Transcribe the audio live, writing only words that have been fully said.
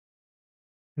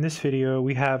In this video,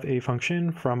 we have a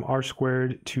function from r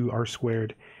squared to r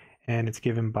squared, and it's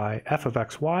given by f of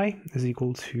xy is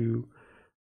equal to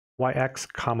yx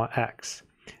comma x.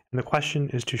 And the question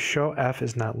is to show f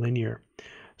is not linear.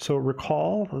 So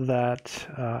recall that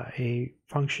a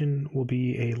function will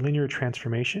be a linear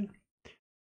transformation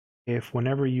if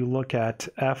whenever you look at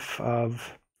f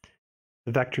of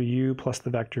the vector u plus the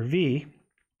vector v,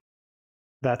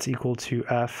 that's equal to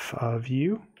f of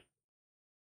u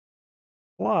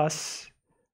plus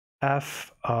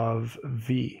f of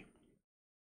v.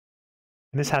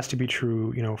 And this has to be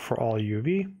true, for all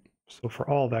uv. So for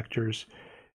all vectors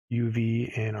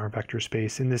uv in our vector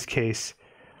space, in this case,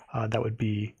 that would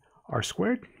be r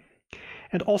squared.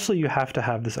 And also you have to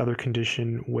have this other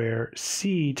condition where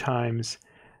c times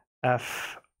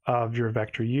f of your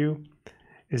vector u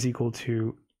is equal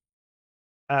to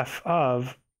f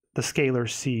of the scalar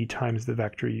c times the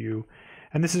vector u.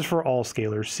 And this is for all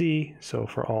scalars c, so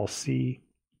for all c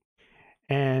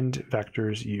and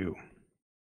vectors u.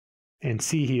 And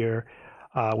c here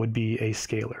would be a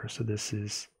scalar. So this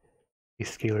is a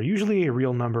scalar, usually a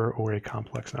real number or a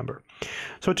complex number.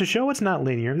 So to show it's not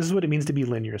linear, this is what it means to be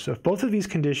linear. So if both of these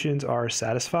conditions are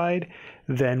satisfied,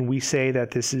 then we say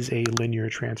that this is a linear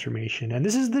transformation. And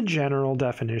this is the general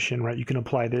definition, right? You can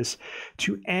apply this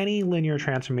to any linear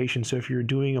transformation. So if you're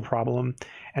doing a problem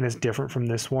and it's different from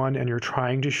this one and you're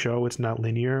trying to show it's not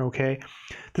linear, okay,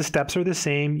 the steps are the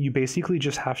same. You basically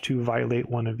just have to violate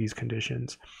one of these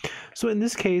conditions. So in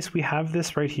this case, we have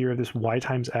this right here, this y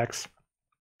times x.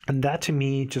 And that to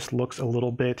me just looks a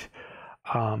little bit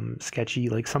sketchy,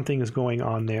 like something is going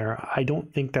on there. I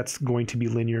don't think that's going to be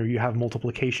linear. You have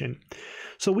multiplication.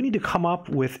 So we need to come up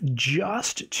with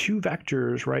just two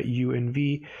vectors, right, u and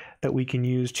v, that we can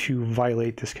use to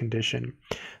violate this condition.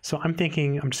 So I'm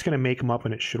thinking I'm just going to make them up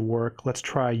and it should work. Let's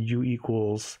try u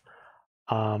equals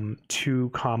 2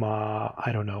 comma,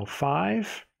 I don't know,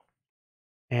 5.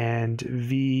 And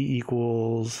v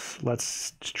equals,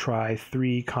 let's try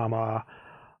 3 comma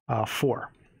 4.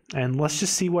 And let's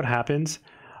just see what happens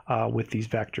with these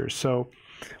vectors. So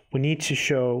we need to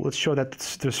show, let's show that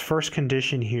this first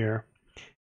condition here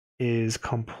is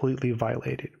completely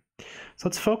violated. So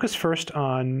let's focus first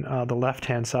on the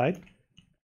left-hand side.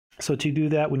 So to do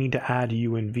that, we need to add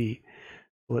u and v.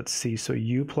 Let's see, so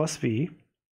u plus v.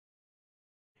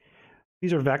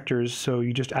 These are vectors, so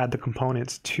you just add the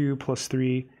components. 2 plus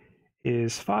 3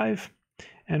 is 5.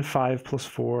 And 5 plus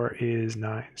 4 is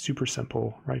 9. Super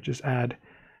simple, right? Just add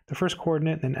the first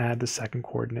coordinate and then add the second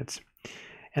coordinates.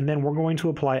 And then we're going to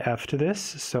apply f to this.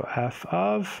 So f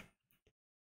of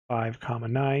 5 comma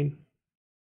 9.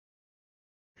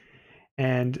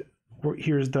 And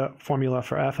here's the formula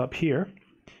for f up here.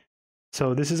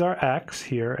 So this is our x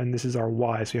here, and this is our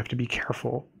y, so you have to be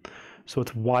careful. So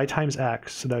it's y times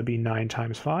x, so that would be 9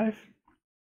 times 5,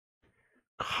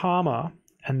 comma,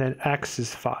 and then x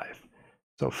is 5.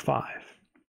 So 5.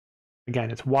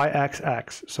 Again, it's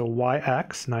yx, so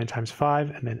yx, 9 times 5,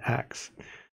 and then x.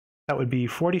 That would be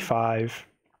 45,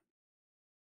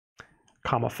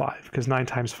 comma 5, because 9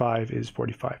 times 5 is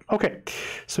 45. Okay,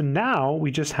 so now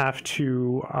we just have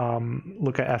to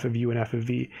look at f of u and f of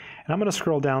v. And I'm going to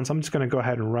scroll down, so I'm just going to go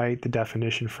ahead and write the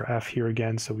definition for f here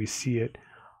again so we see it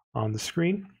on the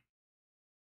screen.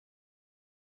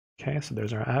 Okay, so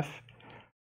there's our f.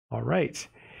 All right.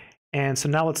 And so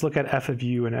now let's look at f of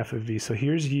u and f of v. So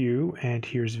here's u and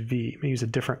here's v. I'm going to use a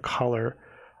different color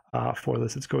for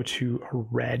this. Let's go to a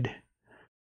red.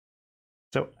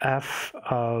 So f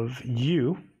of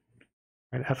u,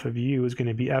 right, f of u is going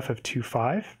to be f of 2,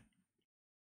 5.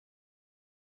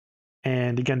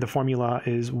 And again, the formula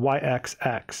is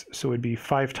yxx. So it would be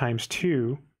 5 times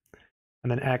 2,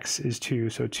 and then x is 2,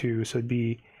 so 2. So it'd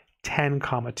be 10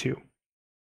 comma 2.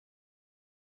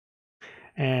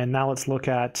 And now let's look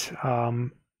at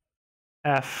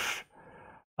f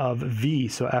of v,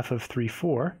 so f of 3,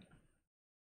 4.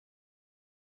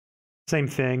 Same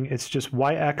thing, it's just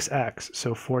yxx,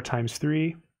 so 4 times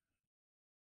 3,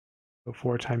 so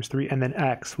 4 times 3, and then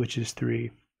x, which is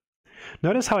 3.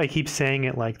 Notice how I keep saying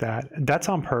it like that. That's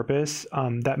on purpose.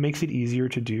 That makes it easier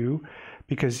to do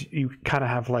because you kind of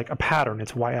have like a pattern.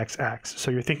 It's yxx.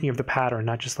 So you're thinking of the pattern,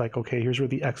 not just like, okay, here's where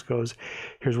the x goes,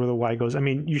 here's where the y goes. I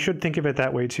mean, you should think of it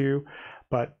that way too,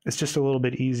 but it's just a little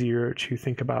bit easier to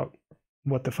think about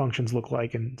what the functions look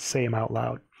like and say them out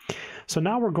loud. So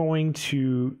now we're going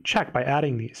to check by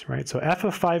adding these, right? So f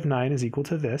of 5, 9 is equal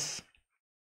to this.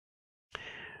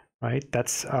 Right,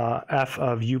 that's f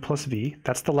of u plus v.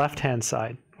 That's the left-hand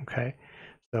side, okay?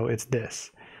 So it's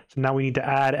this. So now we need to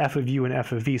add f of u and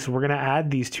f of v. So we're going to add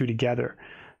these two together.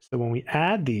 So when we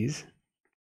add these,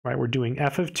 right? We're doing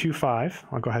f of 2, 5.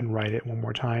 I'll go ahead and write it one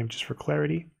more time just for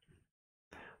clarity.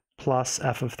 Plus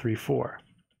f of 3, 4.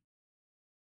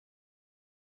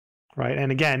 Right?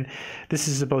 And again, this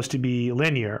is supposed to be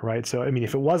linear, right? So, I mean,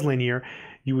 if it was linear,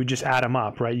 you would just add them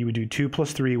up, right? You would do 2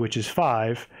 plus 3, which is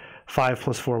 5, 5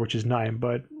 plus 4, which is 9,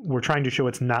 but we're trying to show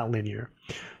it's not linear.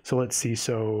 So let's see.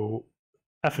 So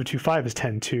f of 2, 5 is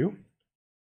 10, 2.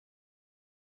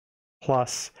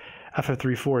 Plus f of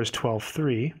 3, 4 is 12,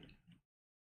 3.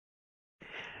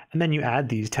 And then you add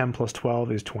these. 10 plus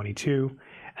 12 is 22.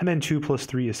 And then 2 plus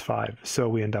 3 is 5. So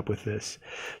we end up with this.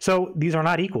 So these are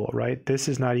not equal, right? This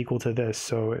is not equal to this.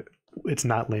 So it's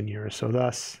not linear. So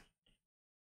thus,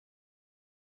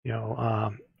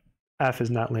 f is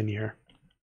not linear.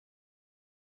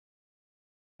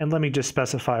 And let me just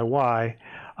specify why.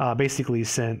 Basically,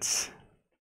 since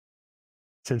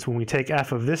when we take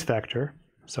f of this vector,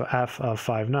 so f of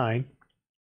 5, 9,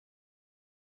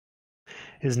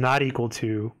 is not equal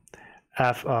to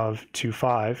f of 2,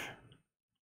 5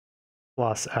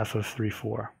 plus f of 3,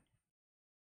 4.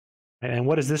 And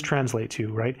what does this translate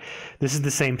to, right? This is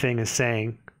the same thing as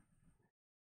saying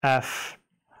f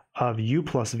of u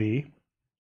plus v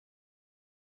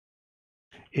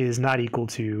is not equal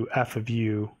to f of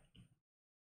u,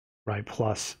 right,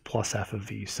 plus f of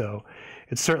v. So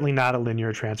it's certainly not a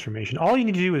linear transformation. All you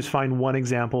need to do is find one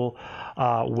example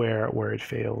where it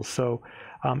fails. So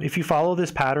if you follow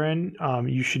this pattern,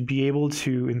 you should be able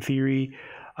to, in theory,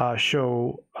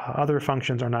 show other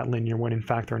functions are not linear when in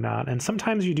fact they're not. And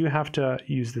sometimes you do have to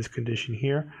use this condition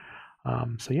here.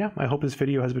 So yeah, I hope this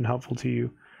video has been helpful to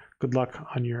you. Good luck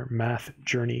on your math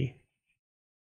journey.